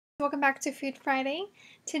Welcome back to Food Friday.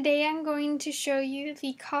 Today I'm going to show you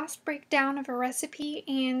the cost breakdown of a recipe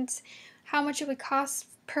and how much it would cost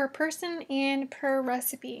per person and per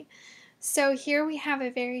recipe. So here we have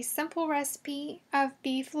a very simple recipe of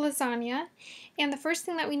beef lasagna, and the first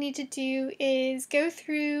thing that we need to do is go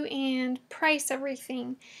through and price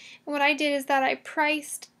everything. And what I did is that I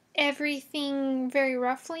priced everything very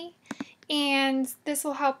roughly, and this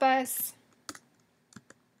will help us.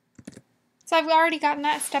 So I've already gotten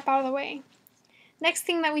that step out of the way. Next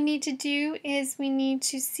thing that we need to do is we need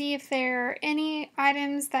to see if there are any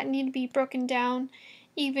items that need to be broken down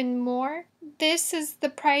even more. This is the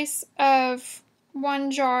price of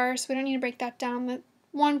one jar, so we don't need to break that down. The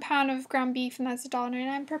 1 pound of ground beef, and that's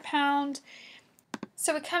 $1.99 per pound.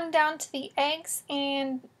 So we come down to the eggs,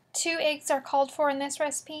 and 2 eggs are called for in this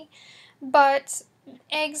recipe, but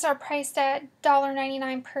eggs are priced at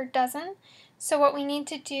 $1.99 per dozen. So what we need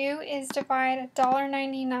to do is divide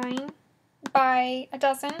 $1.99 by a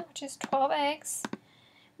dozen, which is 12 eggs.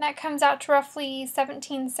 And that comes out to roughly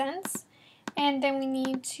 17 cents. And then we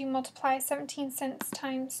need to multiply 17 cents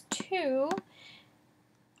times 2.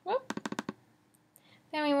 Whoop.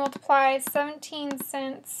 Then we multiply 17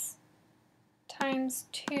 cents times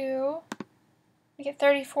 2. We get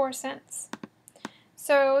 34 cents.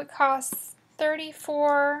 So it costs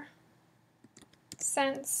 34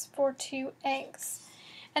 cents for 2 eggs.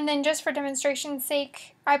 And then just for demonstration's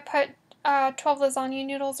sake, I put 12 lasagna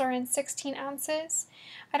noodles are in 16 ounces.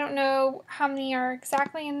 I don't know how many are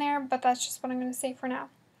exactly in there, but that's just what I'm going to say for now.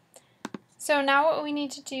 So now what we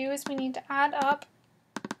need to do is we need to add up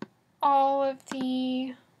all of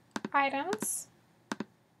the items.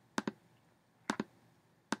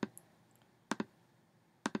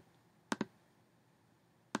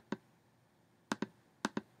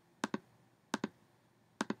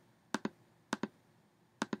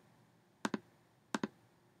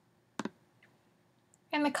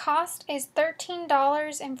 And the cost is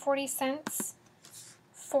 $13.40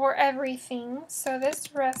 for everything. So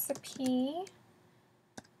this recipe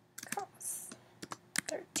costs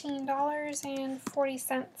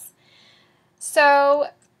 $13.40. So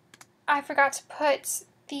I forgot to put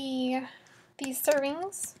these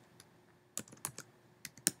servings.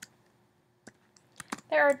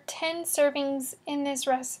 There are 10 servings in this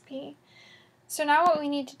recipe. So now what we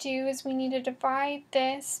need to do is we need to divide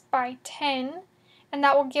this by 10, and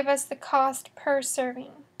that will give us the cost per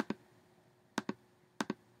serving.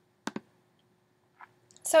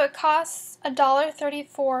 So it costs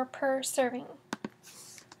 $1.34 per serving.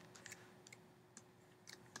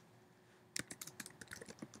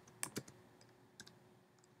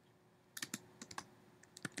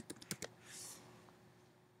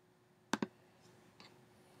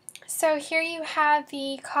 So here you have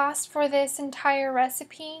the cost for this entire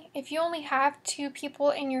recipe. If you only have 2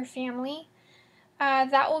 people in your family,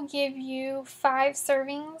 that will give you 5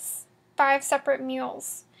 servings, 5 separate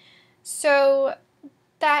meals. So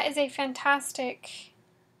that is a fantastic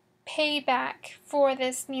payback for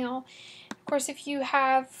this meal. Of course, if you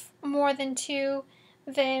have more than 2,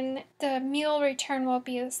 then the meal return will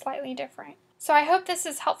be slightly different. So I hope this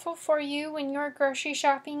is helpful for you when you're grocery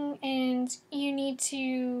shopping and you need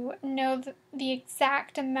to know the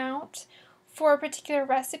exact amount for a particular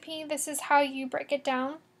recipe. This is how you break it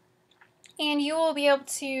down, and you will be able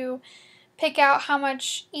to pick out how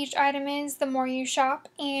much each item is the more you shop,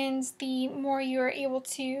 and the more you are able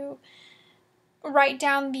to write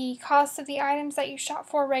down the cost of the items that you shop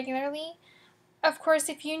for regularly. Of course,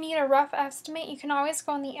 if you need a rough estimate, you can always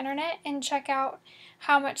go on the internet and check out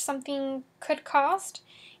how much something could cost.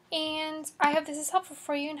 And I hope this is helpful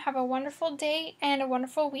for you, and have a wonderful day and a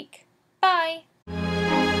wonderful week. Bye!